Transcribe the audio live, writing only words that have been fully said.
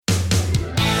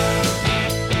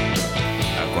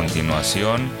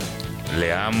continuación,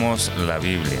 leamos la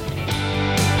Biblia.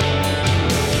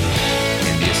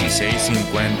 En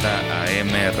 1650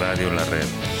 AM Radio La Red,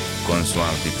 con su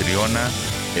anfitriona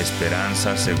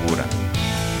Esperanza Segura.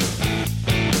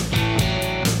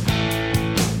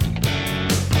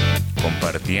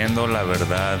 Compartiendo la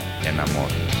verdad en amor.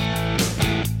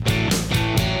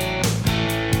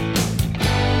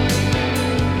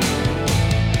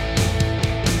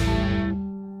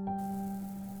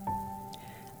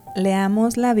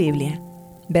 Leamos la Biblia,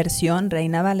 versión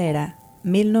Reina Valera,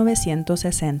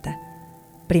 1960.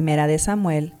 Primera de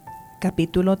Samuel,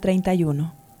 capítulo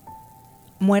 31.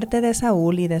 Muerte de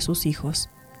Saúl y de sus hijos.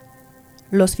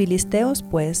 Los filisteos,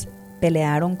 pues,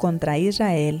 pelearon contra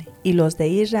Israel, y los de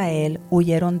Israel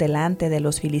huyeron delante de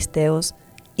los filisteos,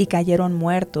 y cayeron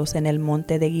muertos en el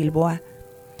monte de Gilboa.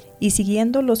 Y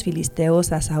siguiendo los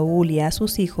filisteos a Saúl y a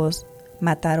sus hijos,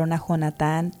 mataron a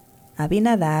Jonatán, a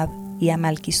Abinadab y a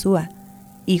Malquisúa,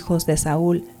 hijos de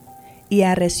Saúl, y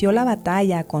arreció la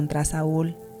batalla contra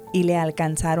Saúl, y le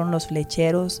alcanzaron los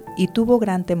flecheros, y tuvo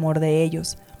gran temor de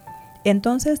ellos.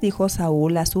 Entonces dijo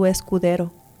Saúl a su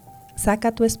escudero: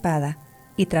 «Saca tu espada,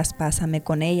 y traspásame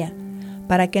con ella,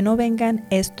 para que no vengan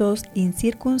estos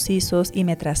incircuncisos y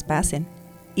me traspasen,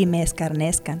 y me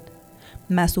escarnezcan».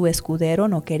 Mas su escudero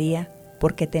no quería,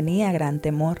 porque tenía gran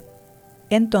temor.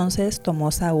 Entonces tomó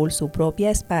Saúl su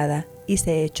propia espada, y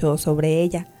se echó sobre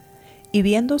ella. Y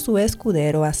viendo su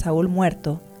escudero a Saúl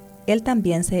muerto, él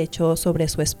también se echó sobre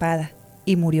su espada,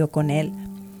 y murió con él.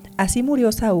 Así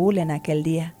murió Saúl en aquel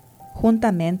día,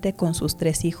 juntamente con sus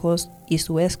 3 hijos, y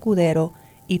su escudero,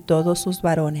 y todos sus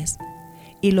varones.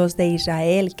 Y los de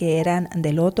Israel que eran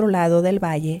del otro lado del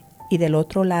valle, y del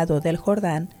otro lado del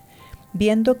Jordán,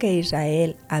 viendo que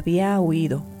Israel había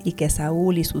huido, y que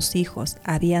Saúl y sus hijos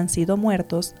habían sido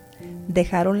muertos,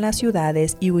 dejaron las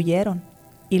ciudades y huyeron,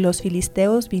 y los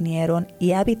filisteos vinieron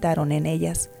y habitaron en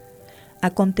ellas.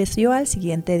 Aconteció al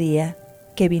siguiente día,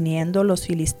 que viniendo los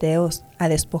filisteos a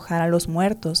despojar a los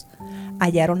muertos,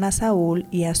 hallaron a Saúl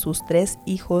y a sus 3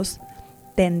 hijos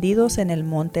tendidos en el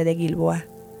monte de Gilboa,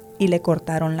 y le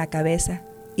cortaron la cabeza,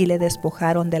 y le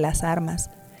despojaron de las armas,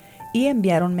 y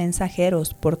enviaron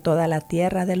mensajeros por toda la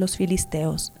tierra de los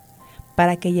filisteos,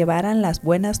 para que llevaran las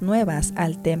buenas nuevas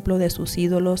al templo de sus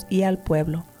ídolos y al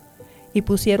pueblo. Y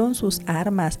pusieron sus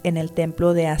armas en el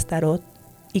templo de Astarot,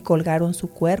 y colgaron su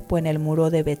cuerpo en el muro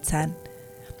de Betsán.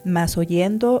 Mas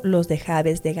oyendo los de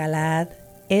Jabes de Galaad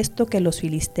esto que los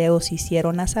filisteos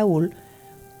hicieron a Saúl,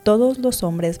 todos los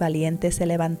hombres valientes se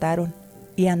levantaron,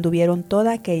 y anduvieron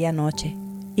toda aquella noche,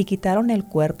 y quitaron el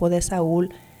cuerpo de Saúl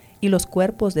y los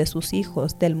cuerpos de sus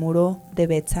hijos del muro de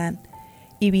Betsán,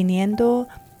 y viniendo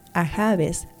a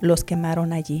Jabes los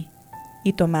quemaron allí,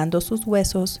 y tomando sus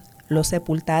huesos los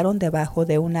sepultaron debajo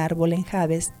de un árbol en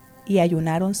Jabes, y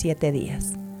ayunaron 7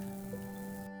 días.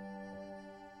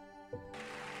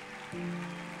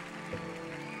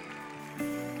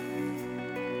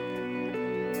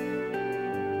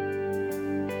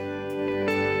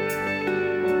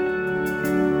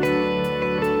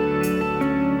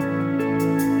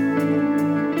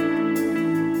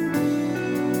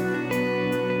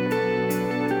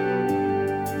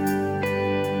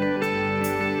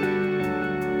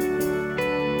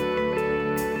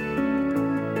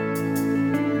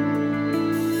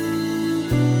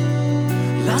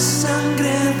 La sangre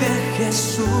de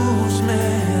Jesús me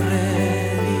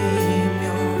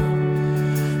redimió,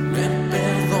 me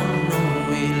perdonó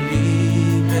y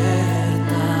libertad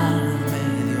me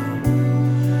dio.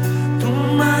 Tu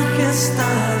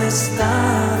majestad está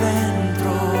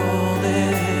dentro de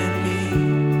mí,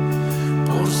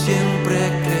 por siempre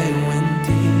creo en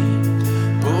ti,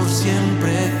 por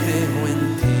siempre creo en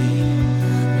ti.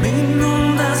 Me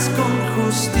inundas con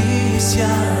justicia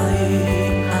y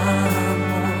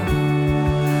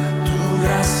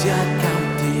gracia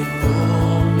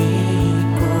cautivó mi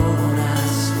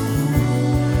corazón.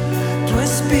 Tu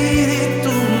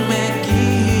espíritu me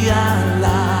guía a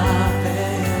la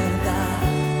verdad.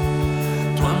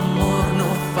 Tu amor no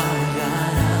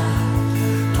fallará.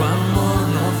 Tu amor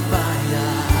no fallará.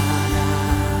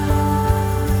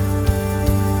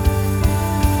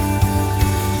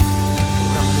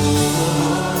 Por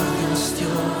amor Dios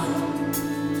dio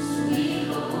su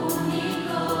Hijo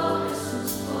único,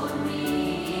 Jesús por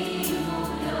mí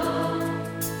murió.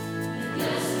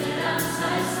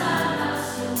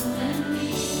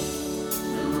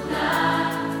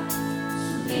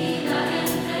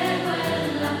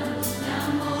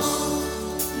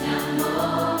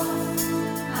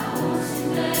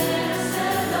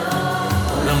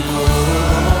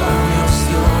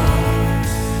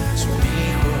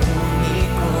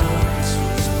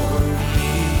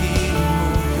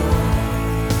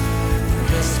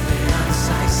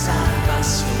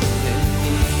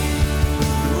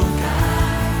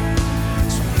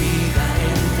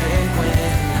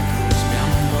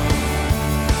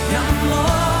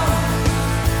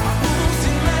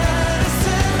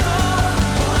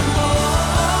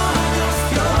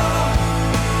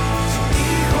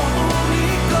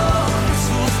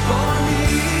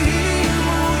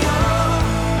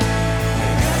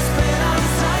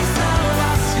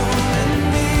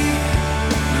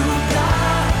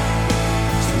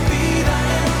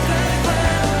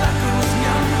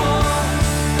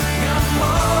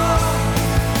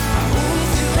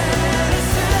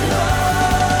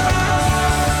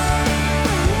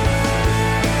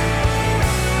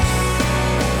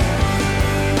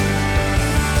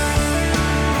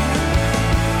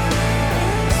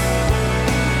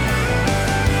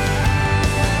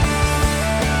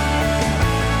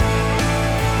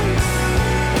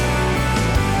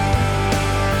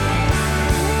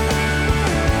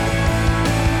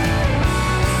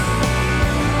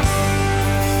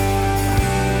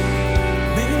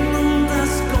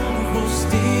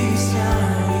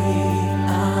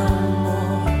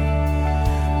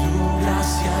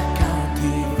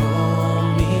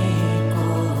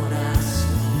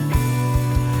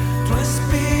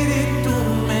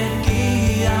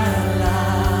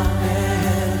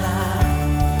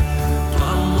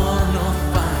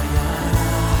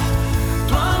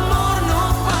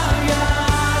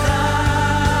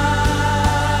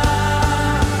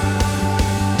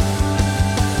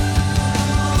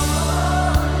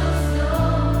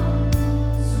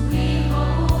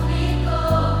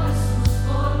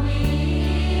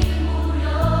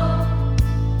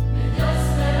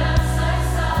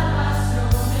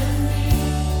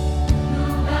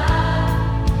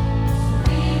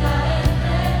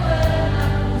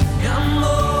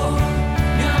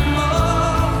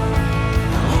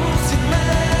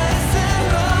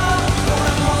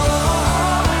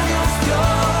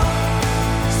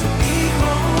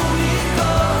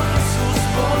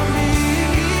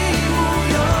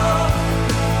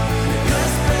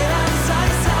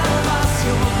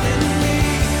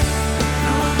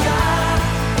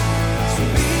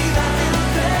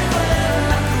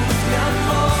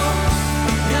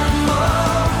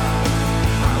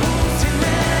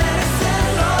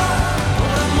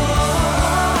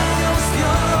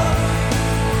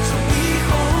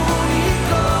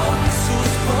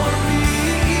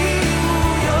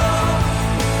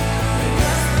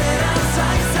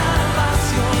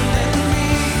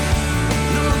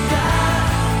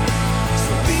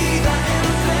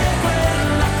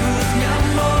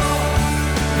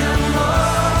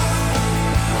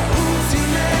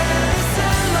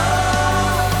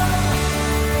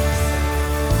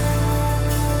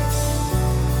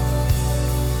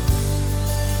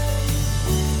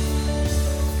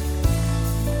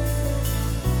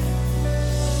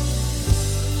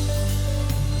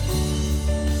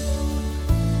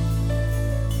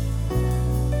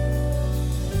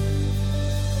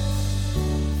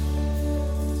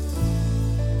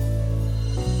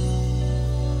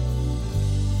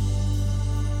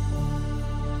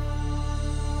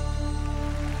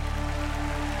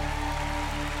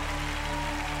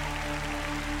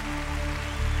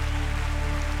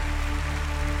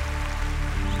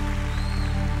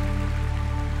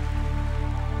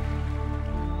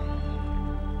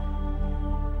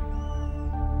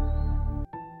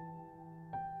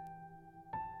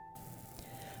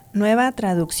 Nueva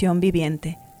traducción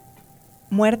viviente.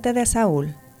 Muerte de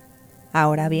Saúl.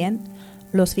 Ahora bien,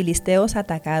 los filisteos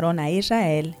atacaron a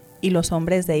Israel y los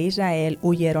hombres de Israel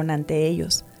huyeron ante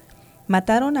ellos.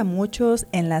 Mataron a muchos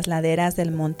en las laderas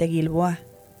del monte Gilboa.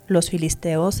 Los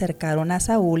filisteos cercaron a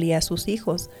Saúl y a sus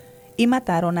hijos y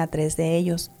mataron a 3 de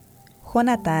ellos,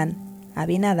 Jonatán,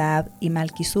 Abinadab y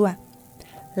Malquisúa.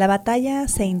 La batalla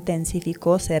se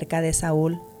intensificó cerca de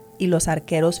Saúl y los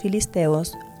arqueros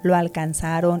filisteos lo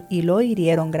alcanzaron y lo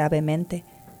hirieron gravemente.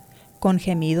 Con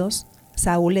gemidos,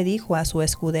 Saúl le dijo a su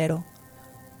escudero: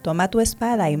 «Toma tu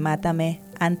espada y mátame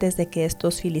antes de que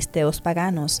estos filisteos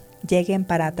paganos lleguen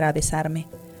para atravesarme,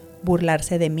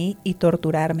 burlarse de mí y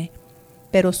torturarme».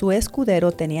 Pero su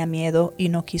escudero tenía miedo y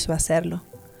no quiso hacerlo.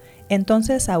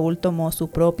 Entonces Saúl tomó su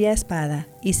propia espada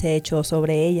y se echó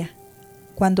sobre ella.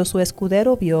 Cuando su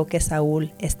escudero vio que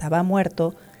Saúl estaba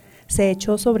muerto, se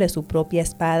echó sobre su propia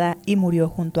espada y murió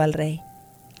junto al rey.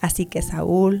 Así que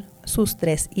Saúl, sus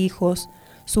 3 hijos,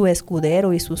 su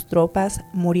escudero y sus tropas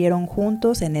murieron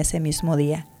juntos en ese mismo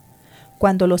día.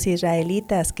 Cuando los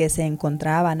israelitas que se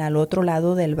encontraban al otro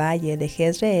lado del valle de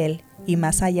Jezreel y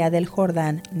más allá del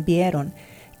Jordán vieron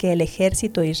que el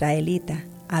ejército israelita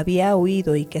había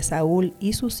huido y que Saúl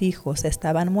y sus hijos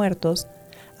estaban muertos,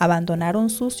 abandonaron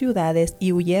sus ciudades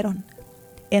y huyeron.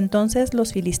 Entonces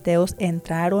los filisteos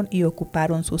entraron y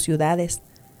ocuparon sus ciudades.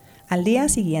 Al día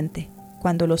siguiente,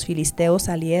 cuando los filisteos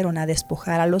salieron a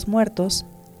despojar a los muertos,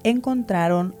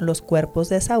 encontraron los cuerpos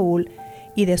de Saúl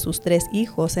y de sus 3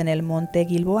 hijos en el monte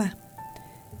Gilboa.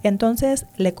 Entonces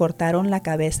le cortaron la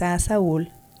cabeza a Saúl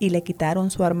y le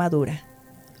quitaron su armadura.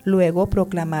 Luego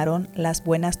proclamaron las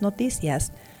buenas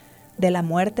noticias de la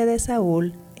muerte de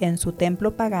Saúl en su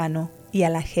templo pagano y a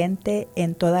la gente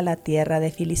en toda la tierra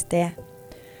de Filistea.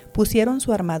 Pusieron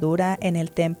su armadura en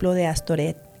el templo de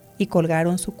Astoret y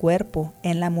colgaron su cuerpo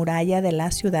en la muralla de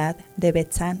la ciudad de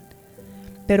Betzán.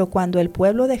 Pero cuando el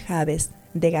pueblo de Jabes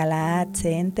de Galaad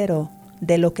se enteró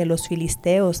de lo que los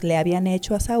filisteos le habían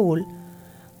hecho a Saúl,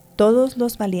 todos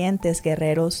los valientes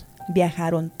guerreros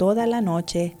viajaron toda la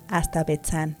noche hasta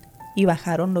Betzán y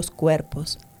bajaron los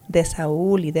cuerpos de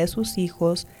Saúl y de sus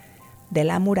hijos de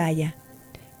la muralla.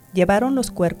 Llevaron los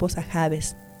cuerpos a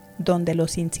Jabes, donde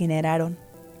los incineraron.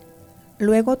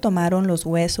 Luego tomaron los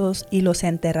huesos y los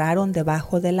enterraron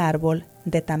debajo del árbol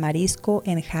de tamarisco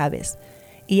en Jabes,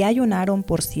 y ayunaron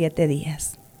por 7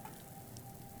 días.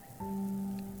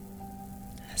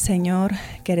 Señor,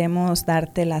 queremos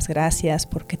darte las gracias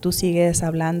porque tú sigues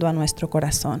hablando a nuestro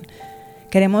corazón.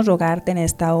 Queremos rogarte en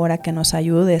esta hora que nos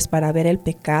ayudes para ver el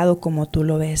pecado como tú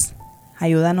lo ves.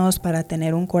 Ayúdanos para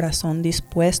tener un corazón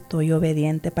dispuesto y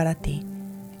obediente para ti.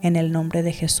 En el nombre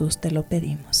de Jesús te lo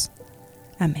pedimos.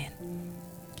 Amén.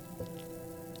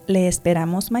 Le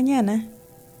esperamos mañana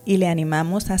y le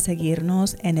animamos a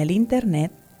seguirnos en el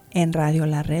internet en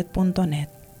radiolared.net.